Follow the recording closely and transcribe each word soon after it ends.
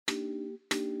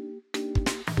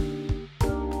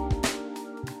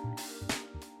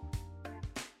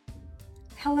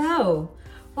Hello,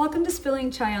 welcome to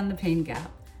Spilling Chai on the Pain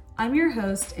Gap. I'm your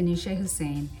host, Anisha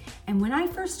Hussain, and when I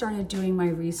first started doing my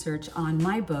research on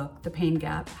my book, The Pain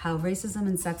Gap, How Racism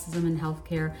and Sexism in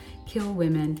Healthcare Kill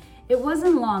Women, it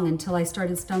wasn't long until I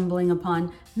started stumbling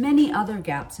upon many other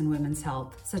gaps in women's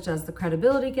health, such as the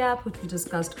credibility gap, which we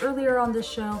discussed earlier on this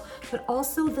show, but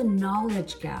also the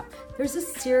knowledge gap. There's a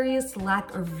serious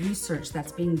lack of research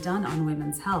that's being done on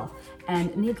women's health,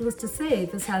 and needless to say,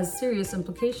 this has serious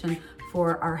implication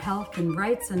for our health and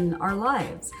rights and our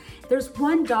lives. There's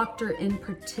one doctor in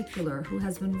particular who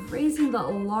has been raising the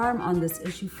alarm on this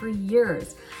issue for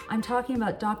years. I'm talking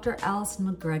about Dr. Alison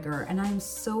McGregor, and I'm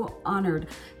so honored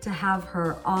to have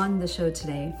her on the show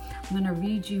today. I'm going to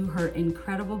read you her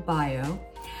incredible bio.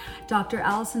 Dr.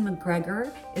 Alison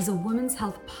McGregor is a women's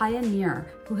health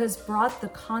pioneer who has brought the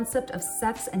concept of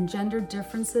sex and gender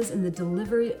differences in the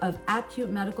delivery of acute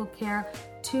medical care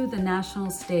to the national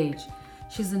stage.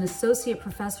 She's an associate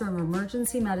professor of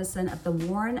emergency medicine at the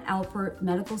Warren Alpert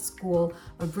Medical School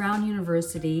of Brown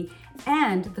University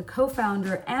and the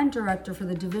co-founder and director for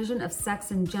the Division of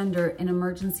Sex and Gender in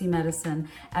Emergency Medicine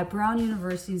at Brown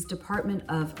University's Department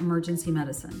of Emergency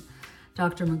Medicine.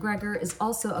 Dr. McGregor is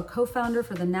also a co-founder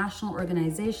for the national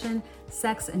organization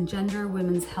Sex and Gender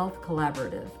Women's Health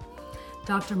Collaborative.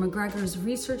 Dr. McGregor's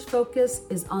research focus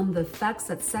is on the effects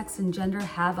that sex and gender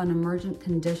have on emergent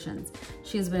conditions.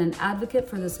 She has been an advocate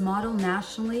for this model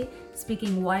nationally,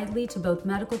 speaking widely to both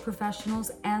medical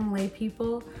professionals and lay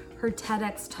people. Her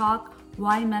TEDx talk,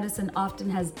 Why Medicine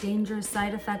Often Has Dangerous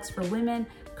Side Effects for Women,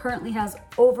 currently has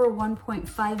over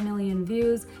 1.5 million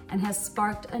views and has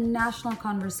sparked a national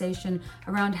conversation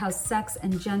around how sex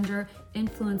and gender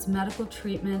influence medical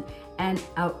treatment and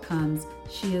outcomes.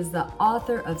 She is the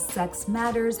author of Sex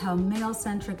Matters, How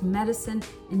Male-Centric Medicine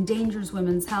Endangers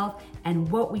Women's Health and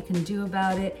What We Can Do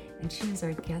About It. And she is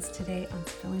our guest today on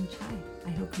Spilling Chai.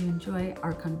 I hope you enjoy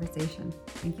our conversation.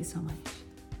 Thank you so much.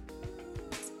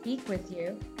 Speak with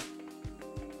you.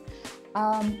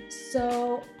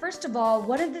 So first of all,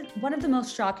 one of the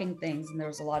most shocking things, and there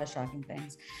was a lot of shocking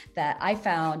things that I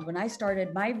found when I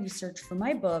started my research for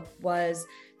my book, was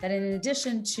that in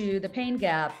addition to the pain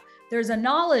gap, there's a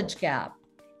knowledge gap.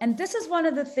 And this is one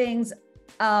of the things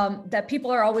that people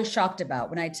are always shocked about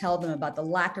when I tell them about the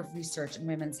lack of research in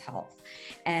women's health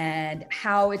and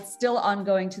how it's still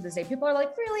ongoing to this day. People are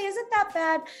like, really, is it that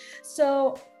bad?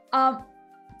 So,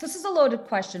 this is a loaded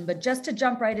question, but just to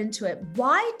jump right into it,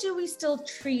 why do we still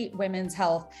treat women's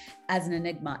health as an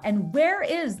enigma? And where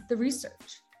is the research?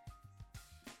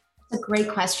 It's a great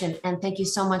question. And thank you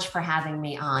so much for having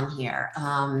me on here.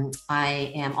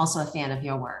 I am also a fan of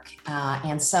your work.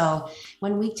 And so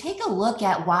when we take a look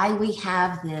at why we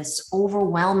have this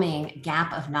overwhelming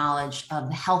gap of knowledge of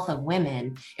the health of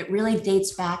women, it really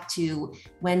dates back to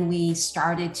when we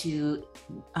started to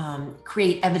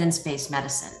create evidence-based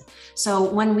medicine. So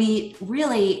when we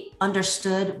really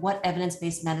understood what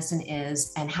evidence-based medicine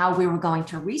is and how we were going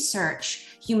to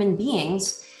research human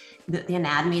beings, the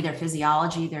anatomy, their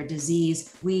physiology, their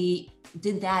disease, we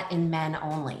did that in men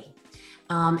only.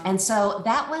 And so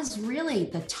that was really,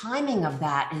 the timing of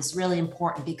that is really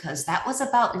important because that was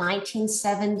about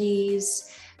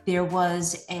 1970s. There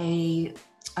was a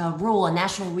rule, a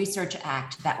National Research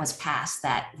Act that was passed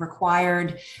that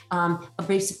required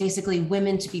basically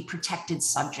women to be protected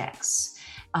subjects.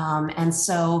 And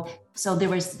so there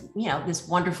was, this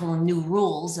wonderful new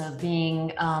rules of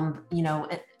being,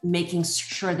 making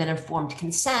sure that informed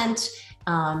consent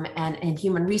and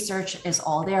human research is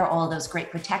all there, all those great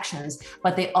protections,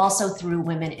 but they also threw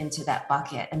women into that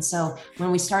bucket. And so when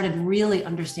we started really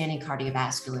understanding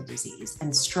cardiovascular disease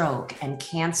and stroke and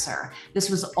cancer,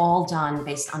 this was all done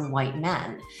based on white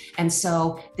men. And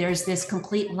so there's this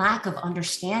complete lack of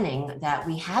understanding that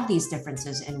we have these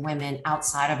differences in women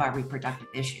outside of our reproductive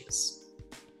issues.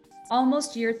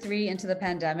 Almost year 3 into the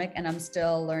pandemic, and I'm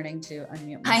still learning to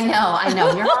unmute I myself.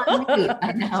 know. You're on mute.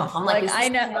 I know. I'm like I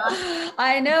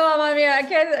know I'm on mute. I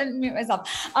can't unmute myself.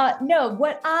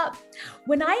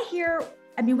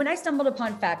 When I stumbled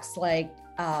upon facts like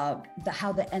how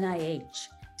the NIH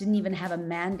didn't even have a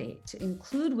mandate to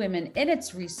include women in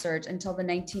its research until the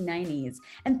 1990s.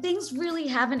 And things really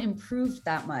haven't improved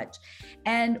that much.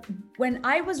 And when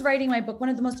I was writing my book, one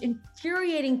of the most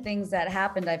infuriating things that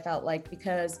happened, I felt like,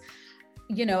 because,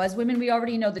 as women, we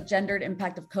already know the gendered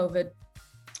impact of COVID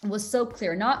was so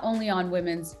clear, not only on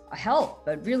women's health,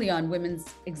 but really on women's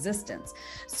existence.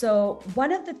 So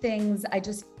one of the things I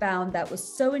just found that was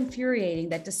so infuriating,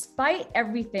 that despite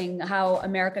everything, how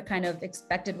America kind of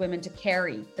expected women to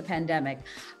carry the pandemic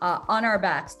on our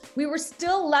backs, we were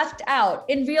still left out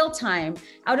in real time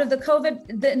out of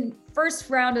the first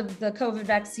round of the COVID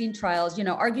vaccine trials,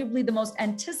 arguably the most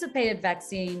anticipated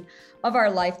vaccine of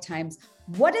our lifetimes.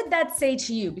 What did that say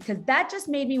to you? Because that just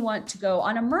made me want to go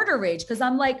on a murder rage, because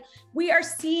I'm like, we are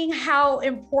seeing how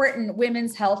important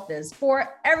women's health is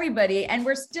for everybody. And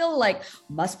we're still like,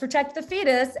 must protect the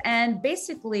fetus, and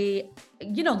basically,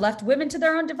 left women to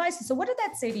their own devices. So what did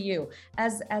that say to you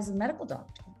as a medical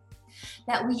doctor?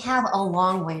 That we have a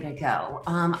long way to go.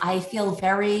 I feel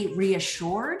very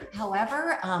reassured.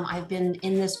 However, I've been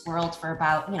in this world for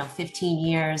about 15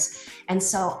 years, and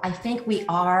so I think we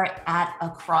are at a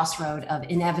crossroad of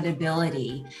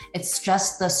inevitability. It's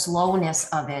just the slowness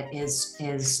of it is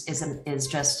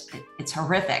just, it's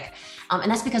horrific, and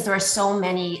that's because there are so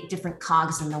many different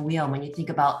cogs in the wheel. When you think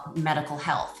about medical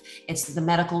health, it's the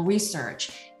medical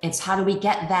research. It's how do we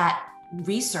get that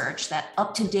research, that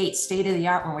up-to-date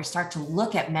state-of-the-art, when we start to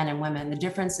look at men and women. The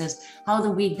difference is, how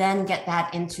do we then get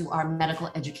that into our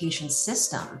medical education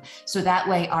system, so that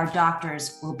way our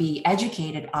doctors will be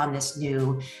educated on this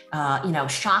new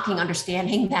shocking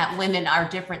understanding that women are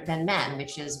different than men,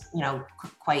 which is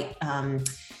quite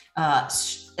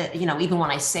even when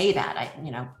I say that,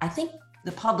 I think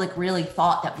the public really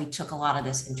thought that we took a lot of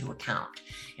this into account,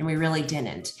 and we really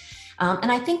didn't.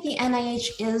 And I think the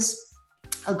NIH is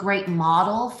a great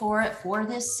model for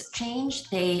this change.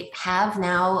 They have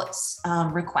now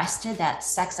requested that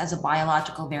sex as a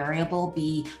biological variable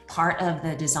be part of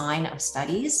the design of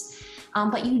studies.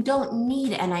 But you don't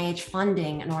need NIH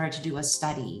funding in order to do a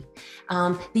study.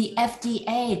 The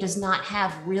FDA does not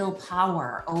have real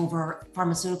power over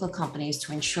pharmaceutical companies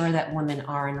to ensure that women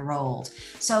are enrolled.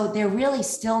 So there really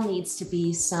still needs to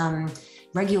be some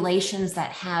regulations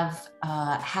that have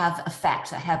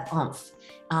effect, that have oomph.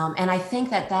 And I think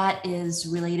that is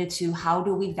related to, how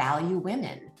do we value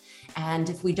women? And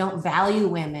if we don't value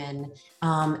women,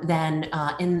 then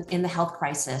in the health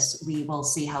crisis, we will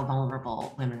see how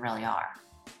vulnerable women really are.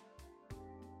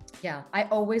 Yeah, I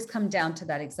always come down to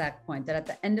that exact point, that at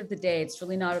the end of the day, it's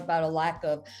really not about a lack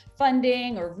of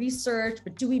funding or research,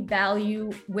 but do we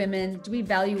value women? Do we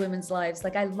value women's lives?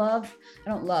 Like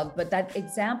but that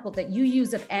example that you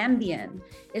use of Ambien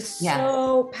is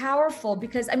so powerful,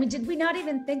 because did we not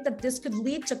even think that this could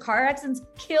lead to car accidents,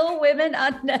 kill women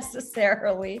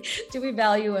unnecessarily? Do we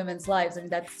value women's lives?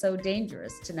 That's so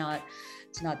dangerous to not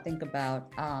think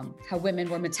about how women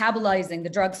were metabolizing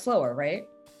the drug slower, right?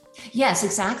 Yes,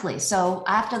 exactly. So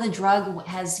after the drug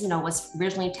was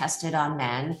originally tested on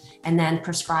men and then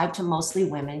prescribed to mostly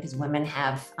women, because women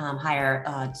have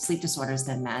higher sleep disorders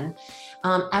than men,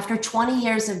 after 20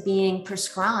 years of being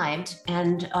prescribed,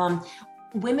 and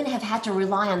women have had to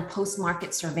rely on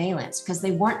post-market surveillance because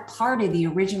they weren't part of the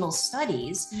original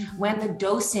studies when the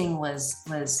dosing was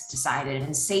decided,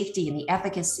 and safety and the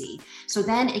efficacy. So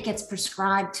then it gets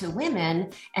prescribed to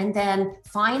women, and then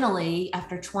finally,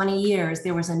 after 20 years,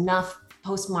 there was enough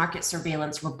post-market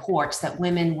surveillance reports that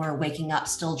women were waking up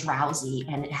still drowsy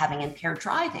and having impaired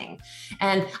driving.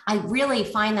 And I really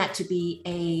find that to be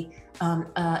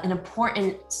an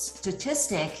important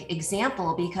statistic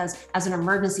example, because as an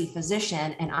emergency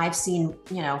physician, and I've seen,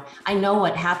 I know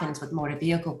what happens with motor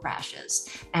vehicle crashes,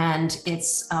 and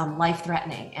it's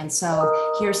life-threatening. And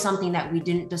so here's something that we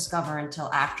didn't discover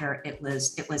until after it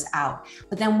was out.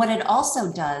 But then what it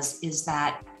also does is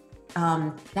that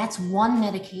that's one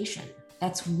medication.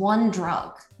 That's one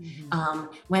drug.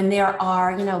 When there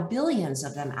are, billions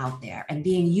of them out there and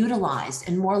being utilized,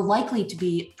 and more likely to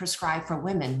be prescribed for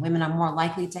women. Women are more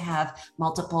likely to have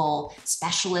multiple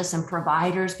specialists and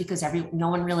providers, because no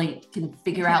one really can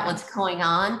figure out what's going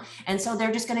on. And so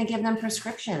they're just going to give them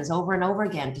prescriptions over and over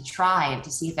again to try and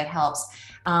to see if it helps.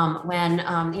 When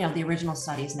the original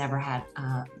studies never had,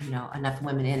 enough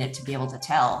women in it to be able to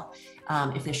tell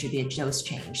if there should be a dose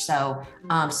change. So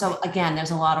again,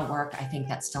 there's a lot of work I think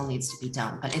that still needs to be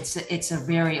done, but it's a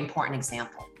very important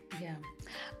example. Yeah.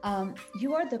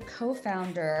 You are the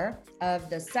co-founder of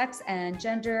the Sex and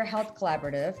Gender Health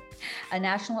Collaborative, a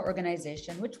national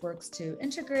organization which works to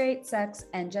integrate sex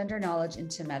and gender knowledge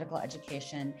into medical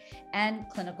education and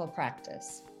clinical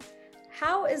practice.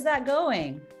 How is that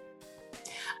going?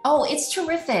 Oh, it's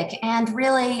terrific. And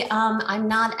really, I'm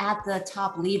not at the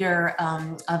top leader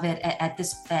of it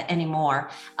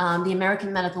anymore. The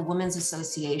American Medical Women's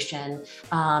Association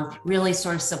really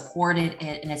sort of supported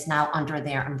it, and it's now under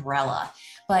their umbrella.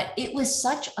 But it was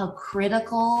such a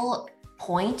critical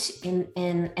point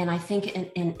and I think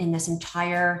in this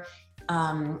entire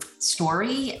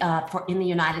story in the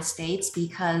United States,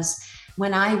 because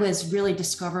when I was really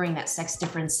discovering that sex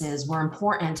differences were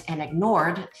important and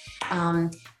ignored,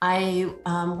 I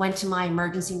went to my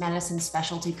emergency medicine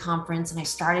specialty conference and I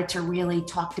started to really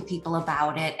talk to people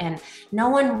about it. And no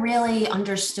one really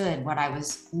understood what I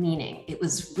was meaning. It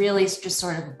was really just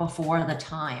sort of before the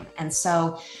time. And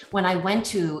so when I went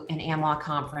to an AMWA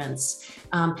conference,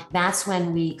 that's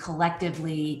when we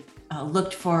collectively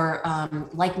looked for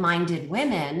like-minded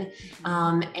women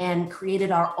and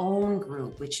created our own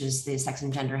group, which is the Sex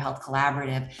and Gender Health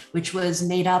Collaborative, which was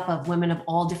made up of women of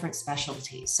all different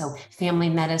specialties. So family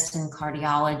medicine,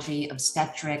 cardiology,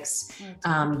 obstetrics,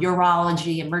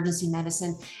 urology, emergency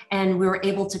medicine. And we were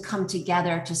able to come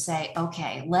together to say,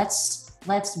 okay, let's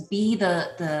be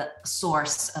the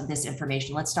source of this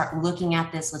information. Let's start looking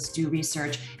at this, let's do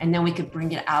research, and then we could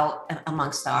bring it out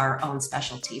amongst our own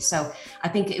specialty. So I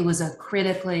think it was a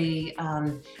critically,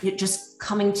 just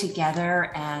coming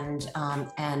together and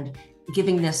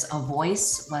giving this a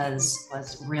voice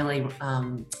was really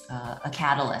a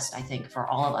catalyst, I think, for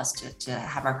all of us to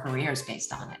have our careers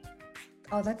based on it.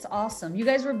 Oh, that's awesome. You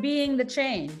guys were being the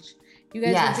change. You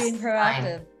guys were being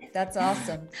proactive. That's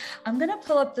awesome. I'm going to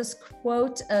pull up this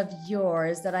quote of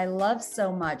yours that I love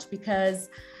so much, because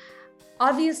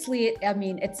obviously, I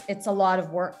mean, it's a lot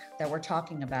of work that we're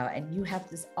talking about. And you have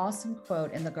this awesome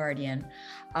quote in The Guardian.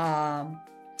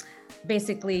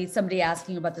 Basically, somebody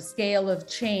asking about the scale of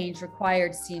change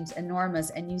required seems enormous.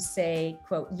 And you say,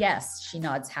 quote, "Yes," she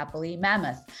nods happily,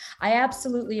 "mammoth. I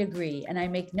absolutely agree. And I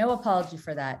make no apology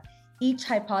for that. Each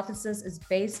hypothesis is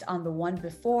based on the one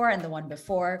before and the one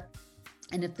before.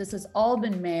 And if this has all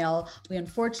been male, we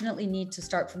unfortunately need to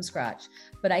start from scratch.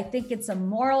 But I think it's a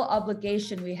moral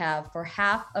obligation we have for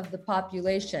half of the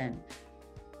population."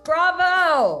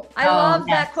 Bravo! I love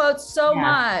that quote so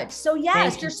much. So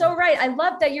yes, you're so right. I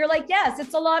love that you're like, yes,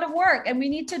 it's a lot of work and we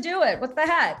need to do it. What the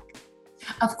heck?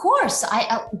 Of course,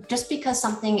 just because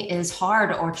something is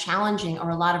hard or challenging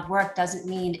or a lot of work doesn't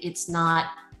mean it's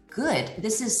not good.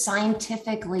 This is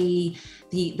scientifically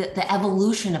the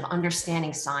evolution of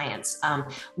understanding science.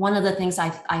 One of the things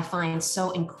I find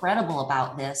so incredible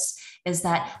about this is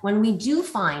that when we do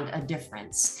find a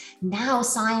difference, now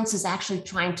science is actually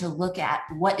trying to look at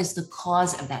what is the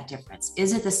cause of that difference.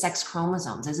 Is it the sex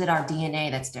chromosomes? Is it our DNA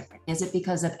that's different? Is it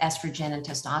because of estrogen and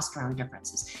testosterone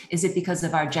differences? Is it because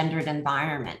of our gendered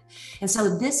environment? And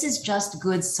so this is just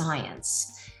good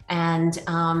science. And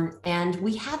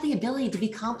we have the ability to be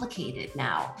complicated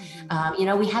now.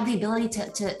 We have the ability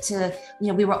to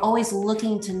we were always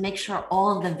looking to make sure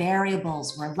all of the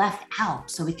variables were left out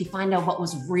so we could find out what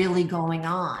was really going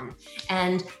on.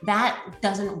 And that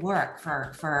doesn't work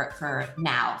for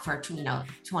now, for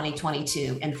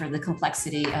 2022, and for the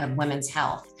complexity of women's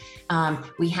health.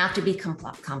 We have to be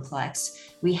complex.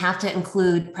 We have to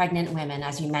include pregnant women,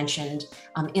 as you mentioned,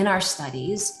 in our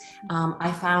studies.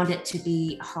 I found it to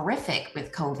be horrific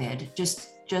with COVID,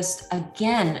 just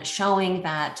again, showing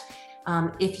that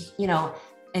if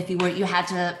you had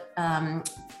to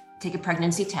take a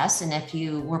pregnancy test, and if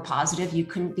you were positive, you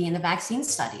couldn't be in the vaccine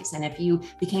studies. And if you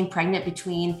became pregnant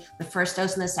between the first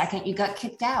dose and the second, you got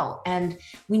kicked out. And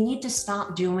we need to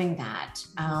stop doing that.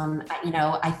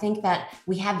 I think that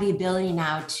we have the ability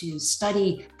now to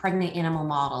study pregnant animal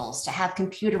models, to have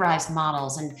computerized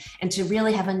models, and to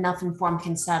really have enough informed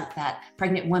consent that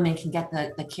pregnant women can get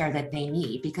the care that they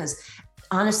need. Because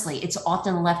honestly, it's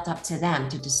often left up to them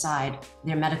to decide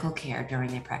their medical care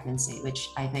during their pregnancy, which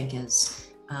I think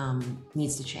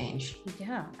needs to change.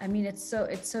 Yeah, I mean, it's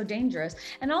so dangerous.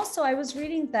 And also, I was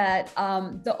reading that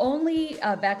the only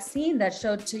vaccine that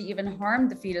showed to even harm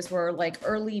the fetus were like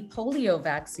early polio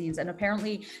vaccines, and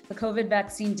apparently the COVID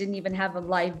vaccine didn't even have a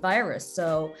live virus.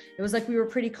 So it was like we were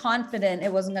pretty confident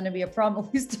it wasn't going to be a problem.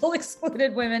 We still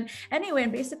excluded women anyway,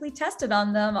 and basically tested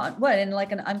on them in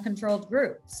like an uncontrolled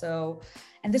group. So.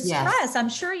 And the stress, I'm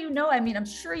sure I'm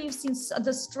sure you've seen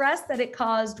the stress that it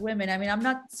caused women. I mean, I'm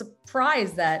not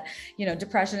surprised that,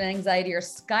 depression and anxiety are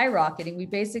skyrocketing. We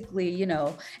basically,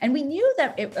 and we knew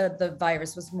that the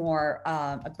virus was more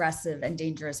aggressive and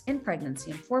dangerous in pregnancy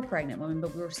and for pregnant women,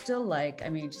 but we were still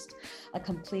just a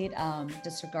complete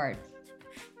disregard.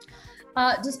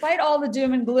 Despite all the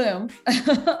doom and gloom,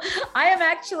 I am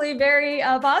actually very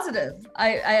positive.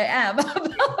 I am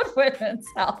about women's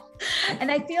health. And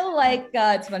I feel like,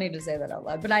 it's funny to say that out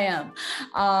loud, but I am.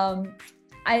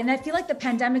 And I feel like the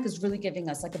pandemic is really giving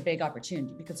us like a big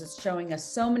opportunity, because it's showing us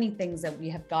so many things that we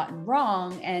have gotten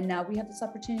wrong. And now we have this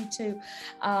opportunity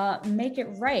to make it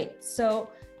right. So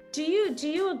Do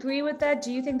you agree with that?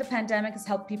 Do you think the pandemic has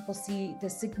helped people see the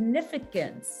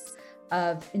significance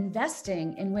of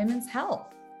investing in women's health?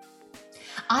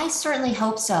 I certainly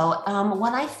hope so.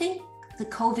 What I think the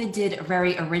COVID did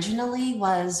very originally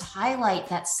was highlight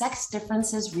that sex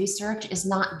differences research is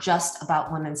not just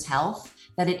about women's health,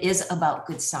 that it is about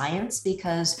good science,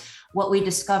 because what we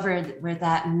discovered were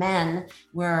that men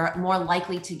were more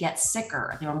likely to get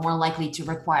sicker. They were more likely to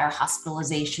require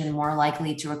hospitalization, more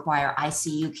likely to require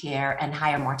ICU care, and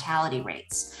higher mortality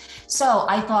rates. So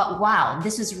I thought, wow,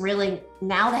 this is really,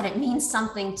 now that it means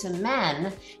something to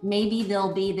men, maybe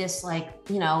there'll be this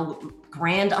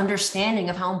grand understanding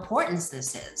of how important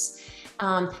this is.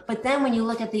 But then when you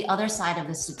look at the other side of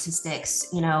the statistics,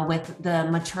 with the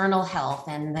maternal health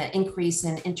and the increase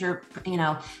in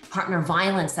partner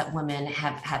violence that women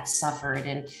have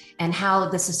suffered, and how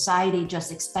the society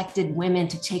just expected women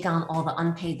to take on all the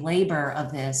unpaid labor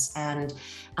of this. And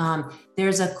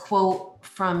there's a quote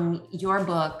from your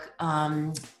book,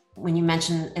 when you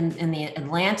mentioned in the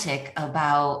Atlantic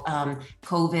about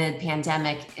COVID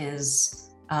pandemic is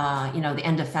the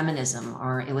end of feminism,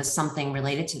 or it was something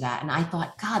related to that. And I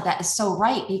thought, God, that is so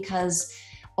right, because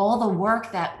all the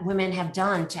work that women have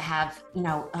done to have,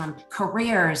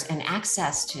 careers and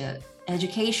access to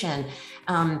education,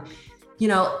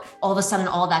 all of a sudden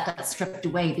all that got stripped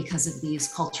away because of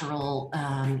these cultural,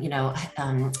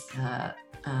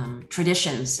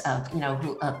 traditions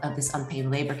of this unpaid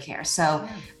labor care. So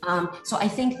I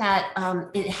think that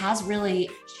it has really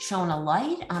shown a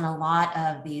light on a lot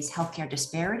of these healthcare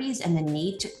disparities and the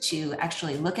need to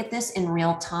actually look at this in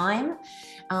real time.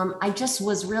 I just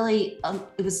was really,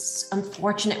 it was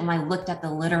unfortunate when I looked at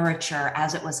the literature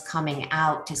as it was coming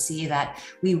out to see that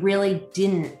we really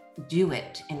didn't do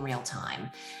it in real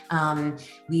time.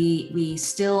 We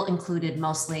still included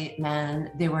mostly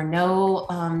men. There were no,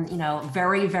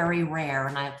 very, very rare,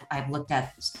 and I've looked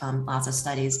at lots of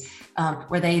studies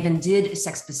where they even did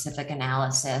sex-specific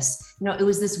analysis. It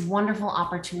was this wonderful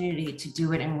opportunity to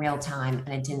do it in real time,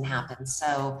 and it didn't happen.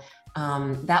 So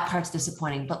that part's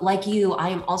disappointing. But like you, I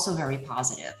am also very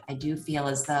positive. I do feel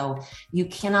as though you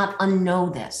cannot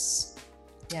unknow this.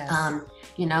 Yes.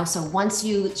 So once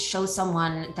you show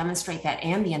someone, demonstrate that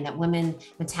Ambien, that women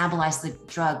metabolize the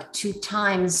drug 2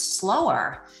 times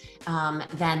slower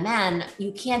than men,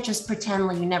 you can't just pretend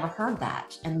like you never heard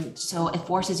that. And so it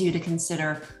forces you to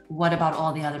consider, what about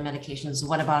all the other medications?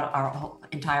 What about our whole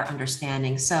entire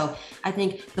understanding? So I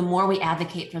think the more we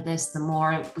advocate for this, the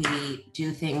more we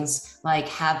do things like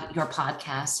have your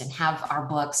podcast and have our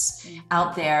books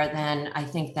out there, then I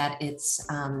think that it's,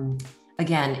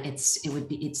 again, it's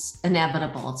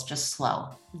inevitable. It's just slow.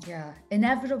 Yeah,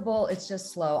 inevitable. It's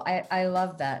just slow. I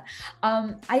love that.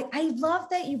 I love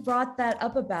that you brought that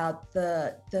up about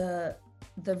the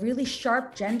really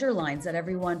sharp gender lines that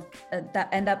everyone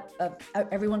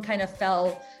kind of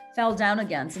fell down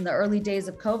against in the early days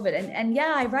of COVID. And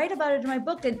yeah, I write about it in my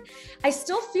book, and I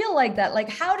still feel like that. Like,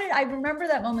 how did I remember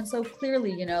that moment so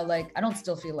clearly? I don't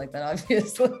still feel like that,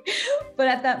 obviously, but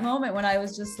at that moment when I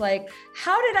was just like,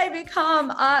 how did I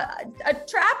become a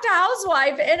trapped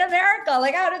housewife in America?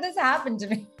 Like, how did this happen to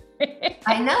me?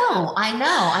 I know.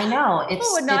 People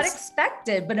would not expect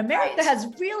it, but America has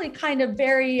really kind of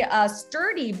very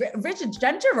sturdy, rigid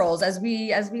gender roles, as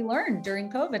we learned during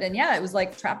COVID. And yeah, it was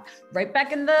like trapped right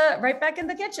back in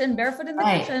the kitchen, barefoot in the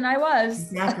kitchen. I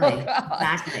was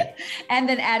exactly. And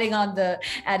then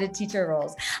added teacher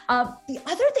roles. The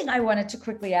other thing I wanted to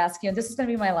quickly ask you, and this is going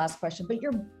to be my last question, but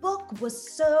your book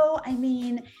was so,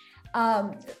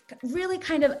 really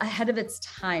kind of ahead of its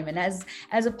time. And as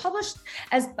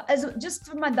just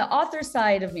from the author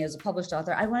side of me, as a published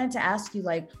author, I wanted to ask you,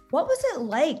 what was it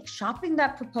like shopping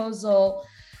that proposal,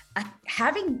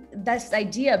 having this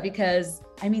idea? Because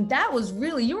that was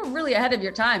really, you were really ahead of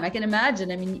your time. I can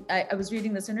imagine. I was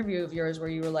reading this interview of yours where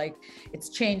you were like, it's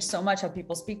changed so much how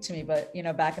people speak to me, but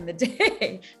back in the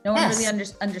day, no one really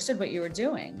understood what you were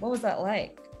doing. What was that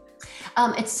like?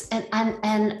 It's and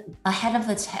ahead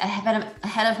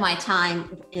of my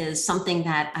time is something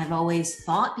that I've always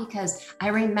thought, because I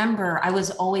remember I was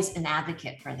always an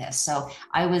advocate for this. So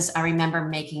I remember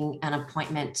making an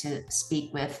appointment to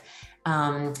speak with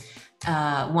one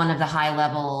of the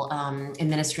high-level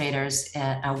administrators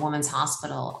at a women's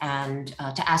hospital, and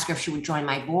to ask her if she would join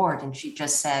my board, and she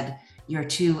just said, "You're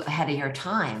too ahead of your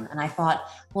time." And I thought,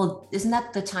 well, isn't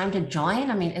that the time to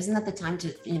join? Isn't that the time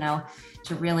to,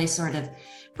 to really sort of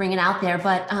bring it out there?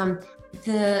 But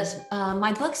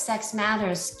my book Sex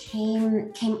Matters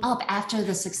came up after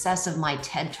the success of my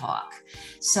TED Talk.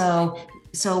 So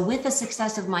with the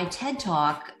success of my TED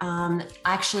Talk,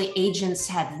 actually agents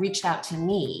had reached out to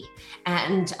me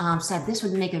and said this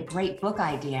would make a great book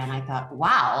idea. And I thought,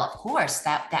 wow, of course,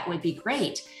 that would be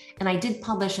great. And I did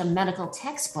publish a medical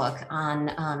textbook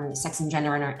on sex and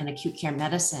gender and acute care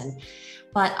medicine.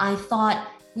 But I thought,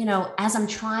 as I'm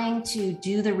trying to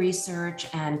do the research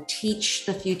and teach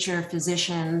the future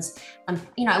physicians,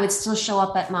 I would still show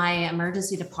up at my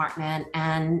emergency department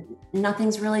and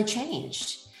nothing's really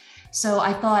changed. So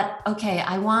I thought, okay,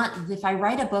 if I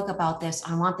write a book about this,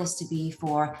 I want this to be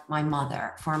for my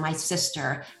mother, for my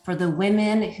sister, for the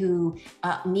women who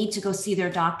need to go see their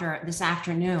doctor this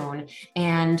afternoon.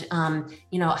 And,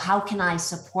 how can I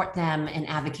support them in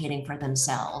advocating for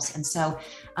themselves? And so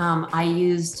I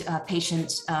used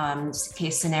patient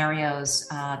case scenarios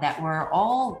that were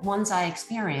all ones I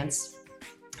experienced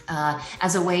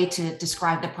as a way to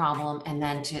describe the problem and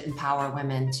then to empower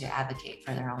women to advocate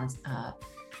for their own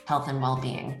health and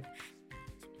well-being.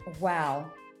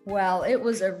 Wow. Well, it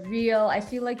was I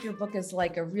feel like your book is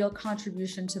like a real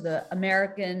contribution to the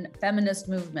American feminist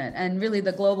movement and really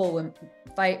the global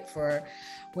fight for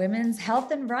women's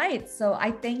health and rights. So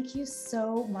I thank you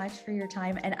so much for your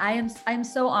time. And I'm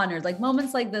so honored. Like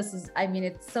moments like this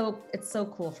it's so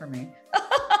cool for me.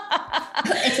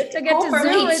 To get to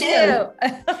Zoom with you.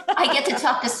 I get to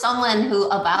talk to someone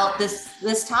about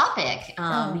this topic,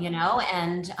 and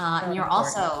you're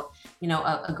also,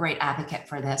 a great advocate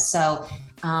for this. So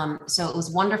it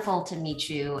was wonderful to meet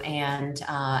you, and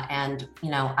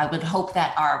I would hope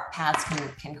that our paths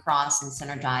can cross and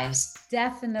synergize.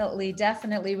 Definitely.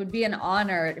 It would be an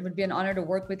honor. It would be an honor to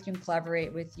work with you and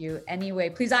collaborate with you. Anyway,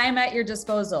 please, I am at your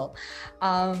disposal.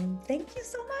 Thank you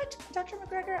so much, Dr.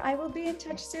 McGregor. I will be in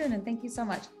touch soon, and thank you so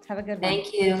much. Have a good one.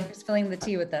 Thank you. Thanks for spilling the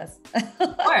tea with us.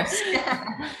 Of course.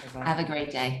 Have a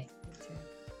great day.